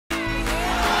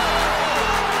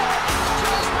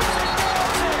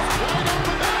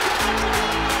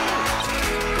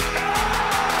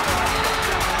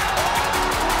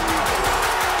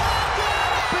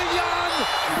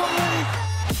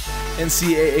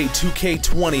NCAA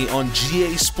 2K20 on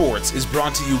GA Sports is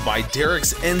brought to you by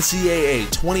Derek's NCAA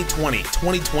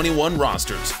 2020-2021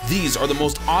 rosters. These are the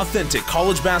most authentic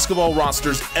college basketball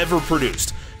rosters ever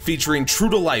produced, featuring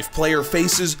true-to-life player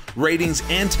faces, ratings,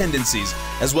 and tendencies,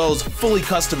 as well as fully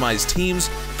customized teams,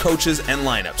 coaches, and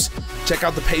lineups. Check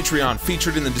out the Patreon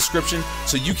featured in the description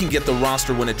so you can get the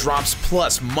roster when it drops,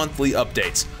 plus monthly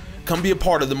updates. Come be a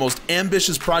part of the most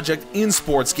ambitious project in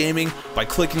sports gaming by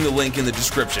clicking the link in the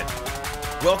description.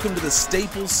 Welcome to the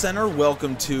Staples Center.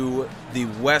 Welcome to the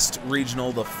West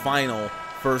Regional, the final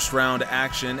first round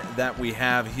action that we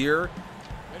have here.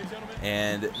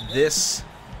 And this,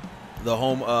 the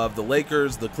home of the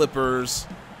Lakers, the Clippers,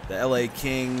 the LA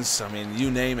Kings, I mean, you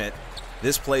name it.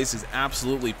 This place is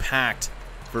absolutely packed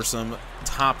for some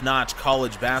top-notch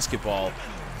college basketball.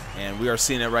 And we are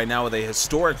seeing it right now with a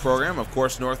historic program. Of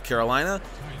course, North Carolina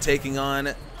taking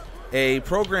on a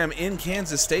program in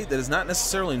Kansas State that is not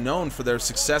necessarily known for their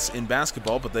success in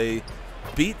basketball, but they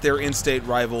beat their in-state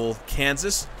rival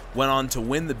Kansas, went on to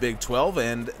win the Big 12,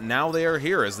 and now they are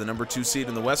here as the #2 seed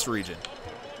in the West region.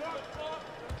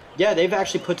 Yeah, they've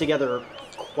actually put together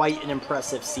quite an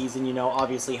impressive season, you know,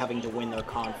 obviously having to win their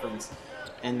conference.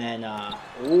 And then,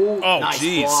 nice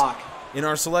block. In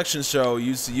our selection show,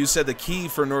 you said the key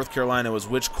for North Carolina was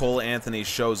which Cole Anthony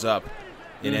shows up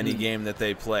in any game that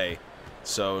they play.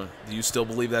 So, do you still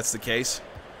believe that's the case?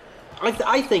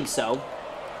 I think so.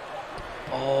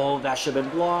 Oh, that should have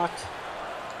been blocked.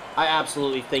 I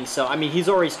absolutely think so. I mean, he's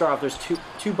already started off. There's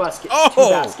two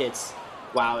baskets.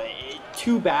 Wow,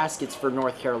 2 baskets for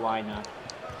North Carolina.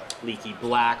 Leaky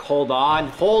Black. Hold on.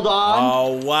 Hold on.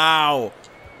 Oh, wow.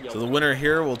 So the winner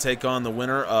here will take on the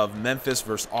winner of Memphis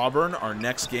versus Auburn, our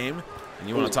next game. And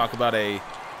you want to talk about a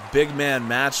big man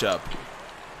matchup.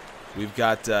 We've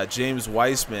got James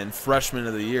Wiseman, freshman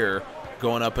of the year,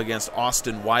 going up against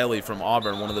Austin Wiley from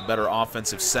Auburn, one of the better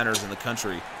offensive centers in the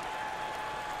country.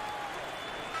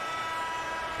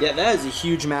 Yeah, that is a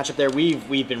huge matchup there.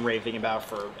 We've been raving about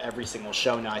for every single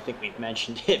show now. I think we've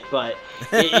mentioned it, but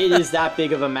it is that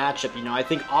big of a matchup. You know, I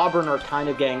think Auburn are kind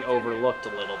of getting overlooked a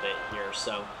little bit here.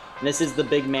 So, and this is the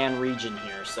big man region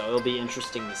here, so it'll be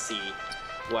interesting to see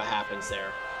what happens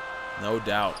there. No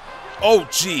doubt. Oh,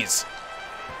 jeez.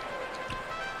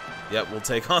 Yep, we'll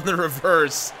take on the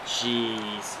reverse.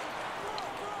 Jeez.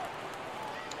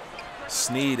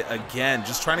 Sneed again,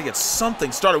 just trying to get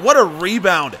something started. What a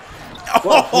rebound.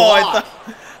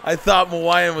 I thought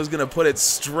Mawaian was going to put it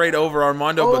straight over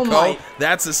Armando Bacot.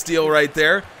 That's a steal right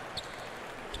there.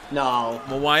 No.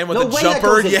 Mawaian with a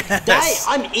jumper. Yes.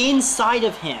 I'm inside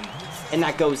of him, and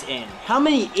that goes in. How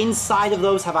many inside of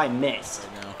those have I missed?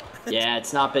 I know. Yeah,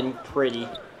 it's not been pretty.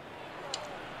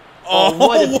 Oh,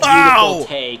 what a wow. beautiful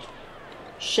take.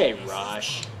 Shea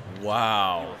Rush.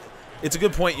 Wow. It's a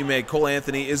good point you make. Cole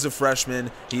Anthony is a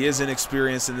freshman. He is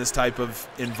inexperienced in this type of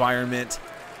environment.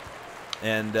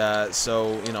 And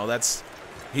so, you know,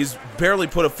 he's barely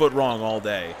put a foot wrong all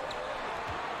day.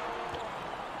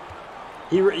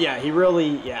 He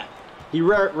rarely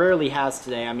has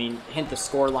today. I mean, hint the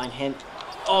scoreline, hint.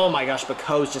 Oh my gosh,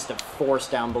 Bacot's just a force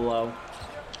down below.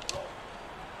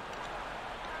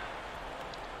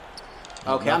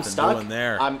 Okay, I'm stuck.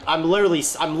 I'm literally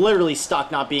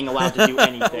stuck, not being allowed to do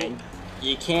anything.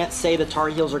 You can't say the Tar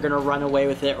Heels are going to run away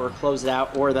with it or close it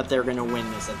out, or that they're going to win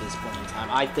this at this point in time.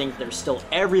 I think there's still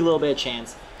every little bit of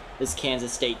chance this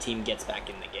Kansas State team gets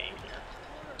back in the game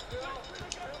here.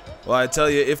 Well, I tell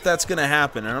you, if that's going to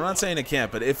happen, and I'm not saying it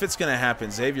can't, but if it's going to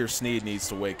happen, Xavier Sneed needs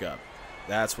to wake up.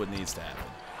 That's what needs to happen.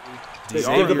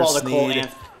 Give the ball to Cole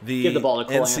Anthony. The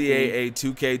NCAA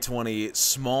 2K20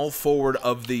 small forward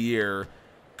of the year,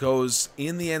 goes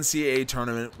in the NCAA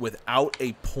tournament without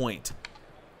a point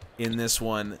in this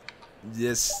one.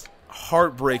 This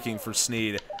heartbreaking for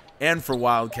Sneed and for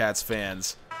Wildcats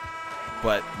fans.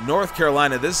 But North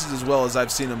Carolina, this is as well as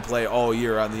I've seen them play all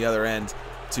year on the other end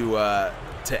to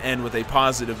end with a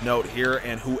positive note here.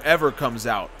 And whoever comes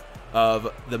out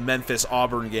of the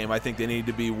Memphis-Auburn game, I think they need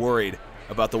to be worried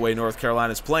about the way North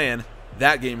Carolina's playing.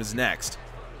 That game is next.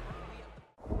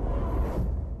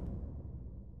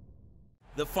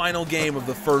 The final game of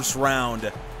the first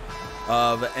round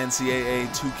of NCAA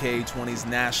 2K20's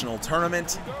national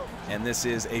tournament, and this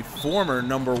is a former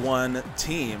 #1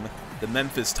 team, the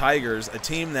Memphis Tigers, a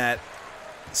team that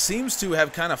seems to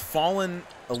have kind of fallen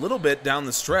a little bit down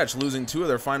the stretch, losing 2 of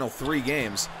their final 3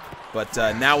 games. But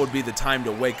now would be the time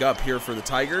to wake up here for the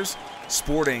Tigers,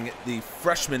 sporting the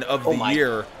freshman of the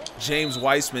year, James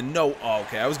Wiseman. No, oh,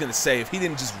 okay, I was going to say, if he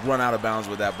didn't just run out of bounds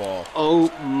with that ball. Oh,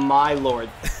 my Lord.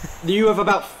 You have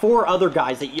about 4 other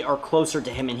guys that are closer to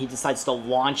him, and he decides to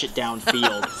launch it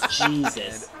downfield.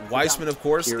 Jesus. And Wiseman, of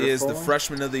course, is the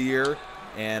freshman of the year,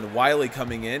 and Wiley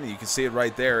coming in, you can see it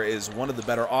right there, is one of the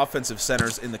better offensive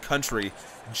centers in the country.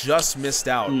 Just missed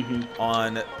out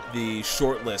on the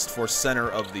short list for center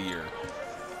of the year.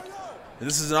 And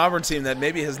this is an Auburn team that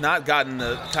maybe has not gotten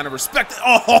the kind of respect.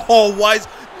 Oh, Wise.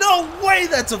 No way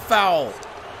that's a foul.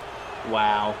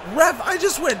 Wow. Ref, I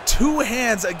just went 2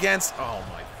 hands against. Oh,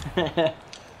 my.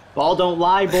 Ball don't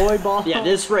lie, boy. Ball. Yeah,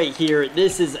 this right here,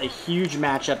 this is a huge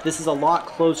matchup. This is a lot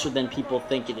closer than people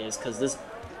think it is because this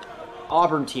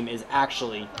Auburn team is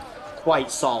actually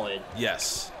quite solid.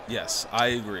 Yes, yes, I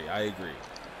agree. I agree.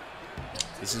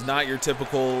 This is not your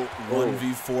typical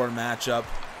 1v4 matchup.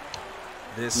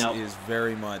 This is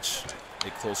very much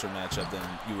a closer matchup than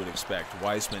you would expect.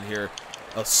 Wiseman here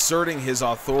asserting his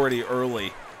authority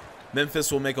early.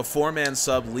 Memphis will make a 4-man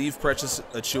sub, leave Precious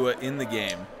Achua in the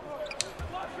game.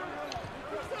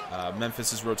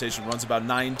 Memphis's rotation runs about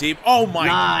 9 deep. Oh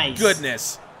my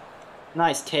goodness.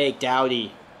 Nice take,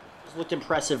 Dowdy. Looked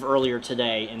impressive earlier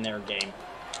today in their game.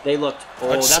 They looked,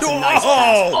 that's a nice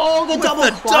pass. Oh, the double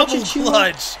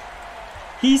clutch.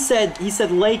 He said,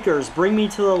 Lakers, bring me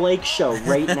to the lake show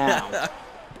right now.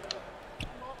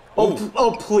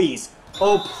 Oh, please.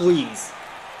 Oh, please.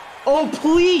 Oh,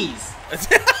 please.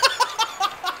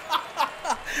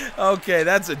 Okay,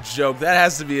 that's a joke. That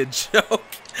has to be a joke.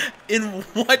 In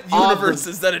what universe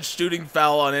is that a shooting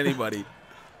foul on anybody?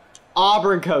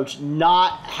 Auburn coach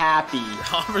not happy.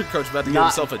 Auburn coach about to get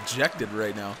himself ejected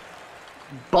right now.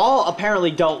 Ball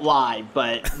apparently don't lie,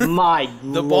 but my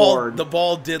Lord. The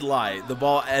ball did lie. The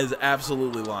ball is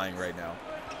absolutely lying right now.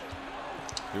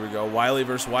 Here we go. Wiley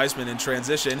versus Wiseman in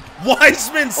transition.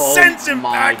 Wiseman sends him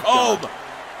back home.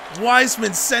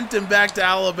 Wiseman sent him back to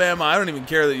Alabama. I don't even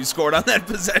care that you scored on that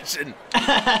possession.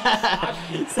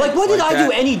 Like, what did I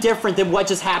do any different than what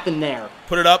just happened there?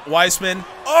 Put it up, Wiseman.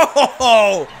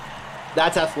 Oh!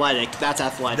 That's athletic. That's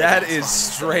athletic. That is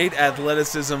straight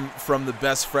athleticism from the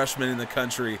best freshman in the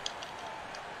country.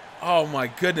 Oh, my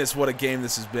goodness, what a game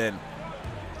this has been.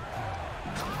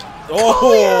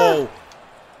 Oh!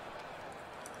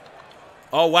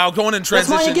 Oh, wow, going in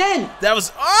transition. That's mine again. That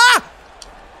was...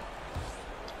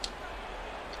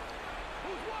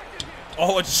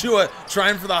 Oh, Achua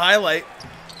trying for the highlight.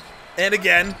 And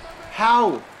again.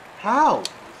 How?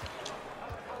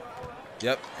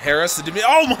 Yep, Harris.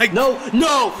 Oh my!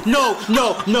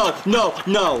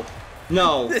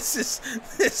 No.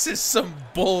 This is some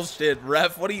bullshit,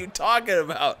 ref. What are you talking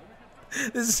about?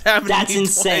 This is happening. That's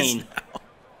insane. Now.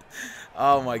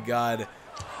 Oh my God.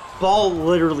 Ball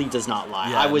literally does not lie.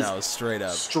 Yeah, no, straight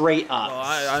up. Straight up.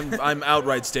 Well, I'm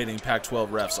outright stating Pac-12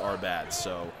 refs are bad.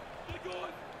 So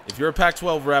if you're a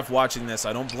Pac-12 ref watching this,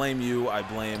 I don't blame you. I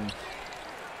blame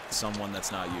someone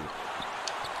that's not you.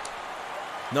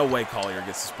 No way Collier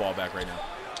gets this ball back right now.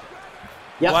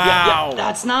 Yep, wow. Yep.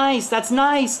 That's nice. That's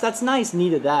nice. That's nice.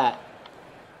 Needed that.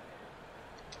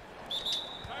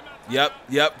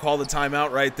 Yep. Call the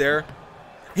timeout right there.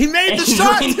 He made the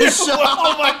shot.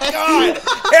 Oh my God,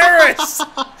 Harris!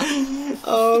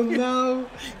 Oh no.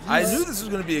 I knew this was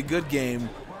going to be a good game.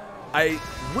 I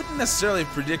wouldn't necessarily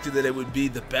have predicted that it would be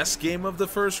the best game of the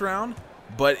first round,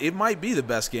 but it might be the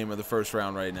best game of the first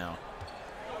round right now.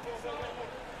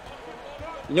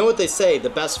 You know what they say, the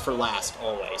best for last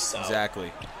always. So.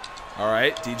 Exactly. All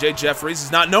right, DJ Jeffries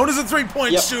is not known as a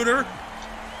three-point shooter.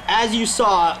 As you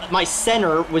saw, my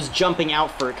center was jumping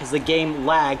out for it because the game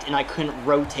lagged and I couldn't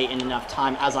rotate in enough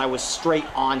time as I was straight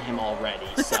on him already.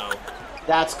 So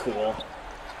that's cool.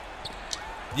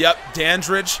 Yep,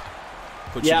 Dandridge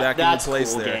put you back into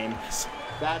place cool there. Game.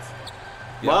 That's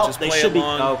well, just they play should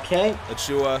along. be okay.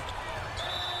 Achua.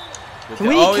 Can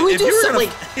we do something?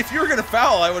 If you were gonna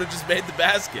foul, I would have just made the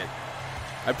basket.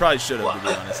 I probably should have, to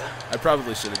be honest. I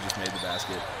probably should have just made the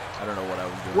basket. I don't know what I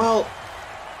was doing. Well,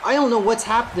 I don't know what's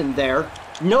happened there.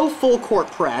 No full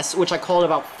court press, which I called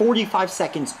about 45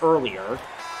 seconds earlier.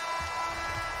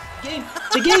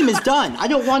 The game is done. I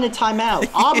don't want a timeout.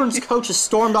 Auburn's coach has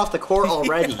stormed off the court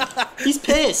already. He's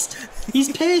pissed.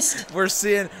 He's pissed. We're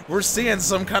seeing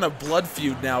some kind of blood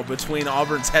feud now between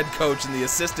Auburn's head coach and the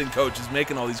assistant coaches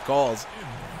making all these calls.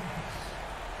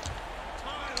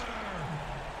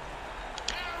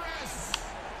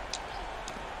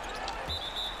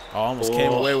 Almost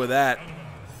came away with that.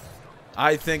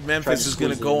 I think Memphis is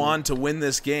going to go on to win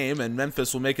this game, and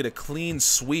Memphis will make it a clean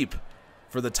sweep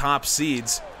for the top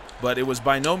seeds. But it was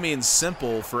by no means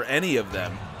simple for any of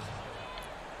them.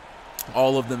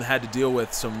 all of them had to deal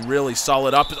with some really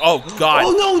solid up. Oh, God.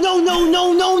 Oh, no, no, no,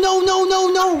 no, no, no, no, no,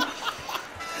 no.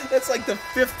 That's like the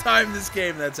 5th time this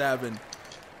game that's happened.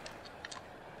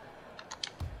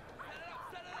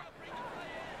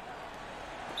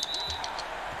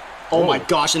 Oh, my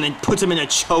gosh, and then puts him in a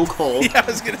chokehold. Yeah, I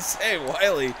was going to say,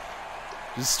 Wiley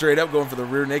just straight up going for the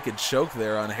rear naked choke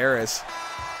there on Harris.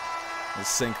 We'll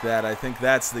sink that. I think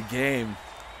that's the game.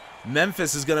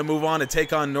 Memphis is going to move on to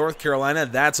take on North Carolina.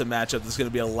 That's a matchup that's going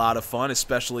to be a lot of fun,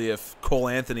 especially if Cole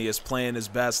Anthony is playing his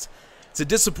best. It's a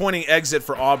disappointing exit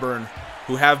for Auburn,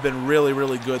 who have been really,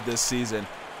 really good this season.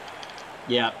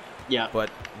 Yeah, yeah.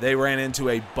 But they ran into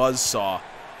a buzzsaw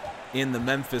in the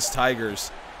Memphis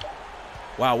Tigers.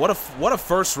 Wow, what a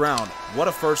first round. What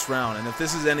a first round. And if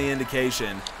this is any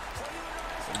indication,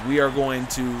 we are going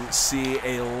to see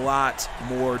a lot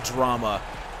more drama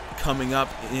coming up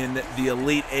in the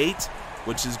Elite Eight,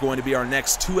 which is going to be our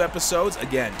next 2 episodes.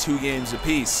 Again, 2 games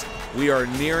apiece. We are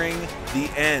nearing the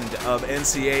end of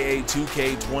NCAA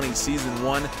 2K20 Season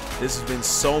 1. This has been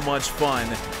so much fun.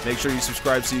 Make sure you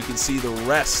subscribe so you can see the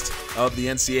rest of the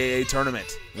NCAA tournament.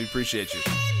 We appreciate you.